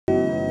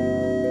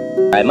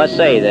I must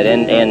say that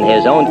in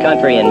his own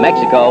country, in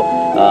Mexico,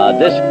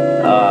 this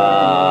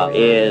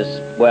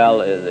is,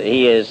 well,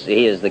 he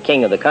is the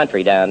king of the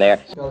country down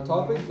there. Got a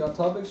topic? Got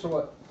topics or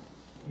what?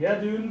 Yeah,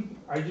 dude.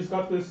 I just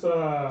got this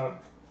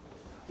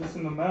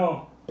in the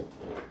mail.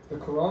 The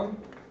Quran?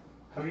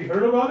 Have you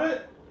heard about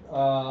it?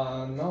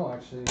 No,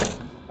 actually.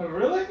 Oh,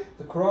 really?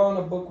 The Quran,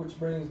 a book which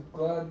brings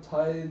glad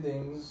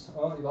tidings.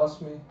 Oh, you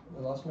lost me.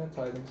 You lost me at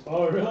tidings.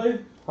 Oh,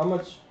 really? How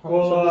much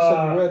of this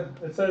have you read?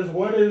 It says,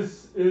 what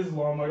is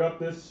Islam? I got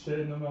this shit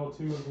in the mail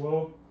too as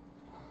well.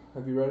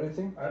 Have you read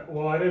anything? I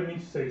didn't mean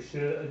to say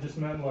shit. I just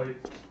meant like,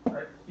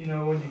 you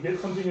know, when you get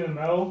something in the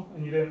mail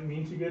and you didn't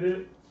mean to get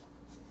it,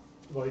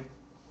 like,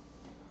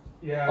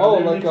 yeah. Oh,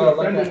 like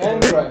an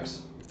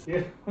anthrax.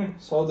 Yeah.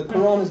 So the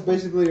Quran is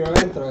basically your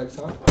anthrax,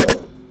 huh?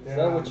 Is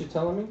that what you're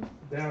telling me?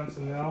 Damn,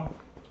 so now.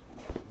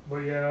 But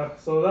yeah,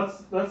 so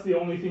that's the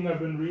only thing I've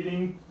been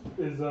reading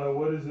is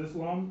what is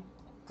Islam?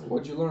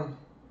 What'd you learn?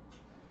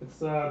 It's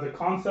the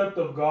concept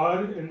of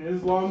God in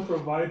Islam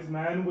provides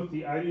man with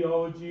the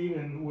ideology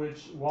in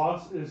which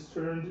loss is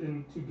turned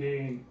into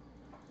gain.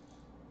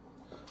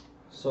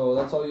 So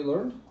that's all you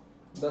learned?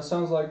 That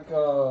sounds like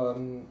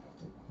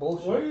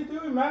bullshit. What are you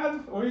doing,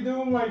 man? What are you doing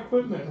with my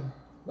equipment?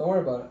 Don't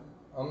worry about it.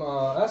 I'm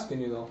asking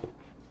you though.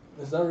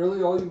 Is that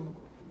really all you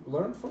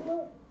learned from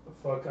that?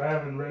 Fuck, I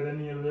haven't read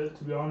any of it,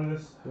 to be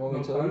honest. You want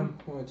me to tell you?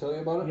 Want me to tell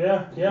you about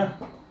it? Yeah.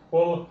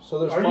 Well,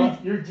 so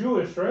there's you're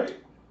Jewish, right?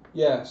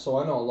 Yeah, so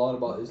I know a lot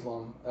about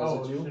Islam as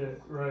a Jew. Oh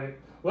shit, right.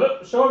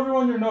 Show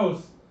everyone your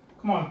nose.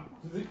 Come on,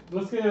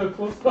 let's get a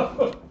close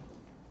up.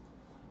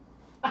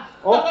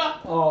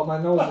 Oh, my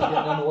nose is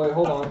getting in the way.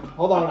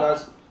 Hold on,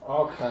 guys.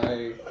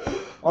 Okay.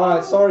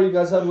 Alright, sorry you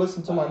guys had to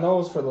listen to my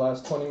nose for the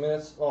last 20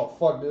 minutes. Oh,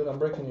 fuck, dude, I'm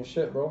breaking your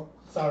shit, bro.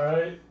 It's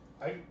alright.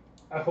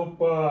 I hope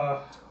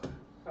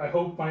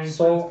my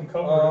insurance can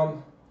cover it.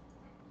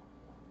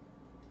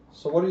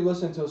 So what are you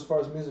listening to as far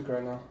as music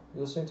right now?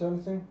 You listening to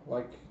anything?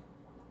 Like,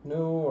 new,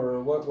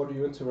 or what are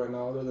you into right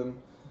now other than...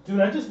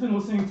 Dude, I've just been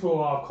listening to a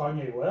lot of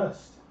Kanye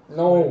West.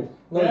 No,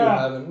 you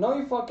haven't. No,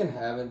 you fucking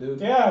haven't, dude.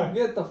 Yeah.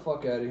 Get the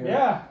fuck out of here.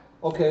 Yeah.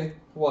 Okay,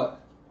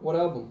 what? What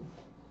album?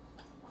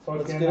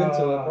 Let's get into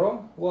it,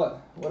 bro.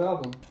 What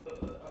album?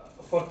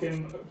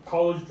 Fucking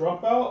College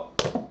Dropout.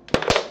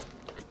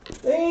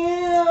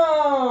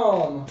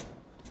 Damn!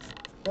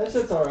 That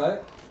shit's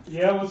alright.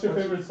 Yeah, what's your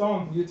favorite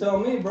song? You tell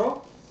me,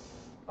 bro.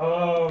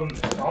 Are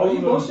you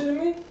bullshitting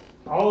me?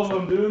 All of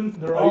them, dude.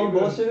 They're Are all you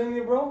good. bullshitting me,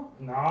 bro?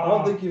 Nah. I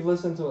don't think you've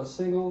listened to a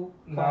single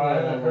Kanye I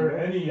haven't album, heard bro.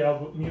 any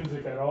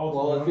music at all.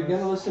 Well, if you're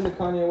gonna listen to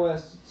Kanye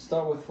West,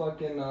 start with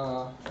fucking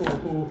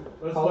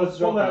Let's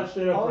pull that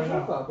shit up right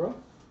now. Dropout, bro.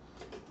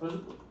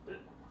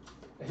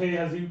 Hey,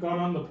 has he gone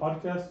on the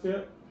podcast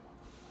yet?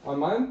 On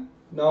mine?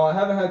 No, I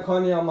haven't had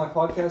Kanye on my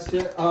podcast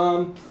yet.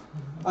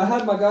 I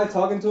had my guy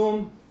talking to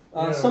him.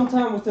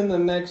 Sometime within the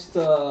next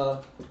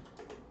 5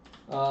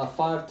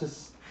 to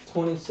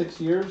 26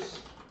 years,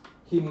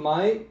 he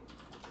might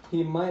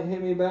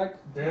hit me back.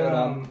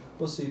 Damn. But,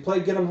 we'll see.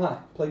 Play Get 'Em High.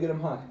 Play Get 'Em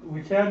High.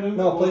 We can't do.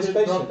 No, play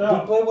Spaceship.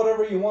 Dude, play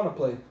whatever you want to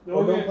play.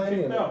 Or don't play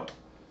any of it.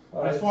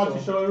 I just want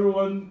to show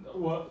everyone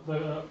what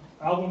the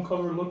album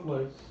cover looked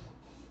like.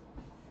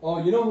 Oh,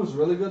 you know who's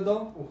really good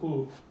though?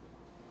 Who?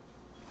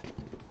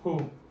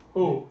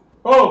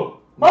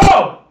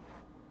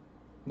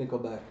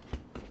 Nickleback.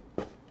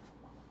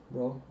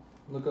 Bro,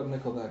 look up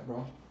Nickleback,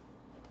 bro.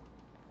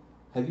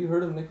 Have you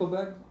heard of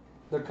Nickleback?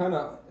 They're kind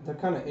of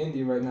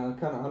indie right now. They're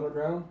kind of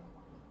underground,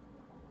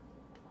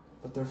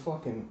 but they're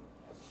fucking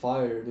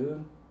fire,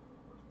 dude.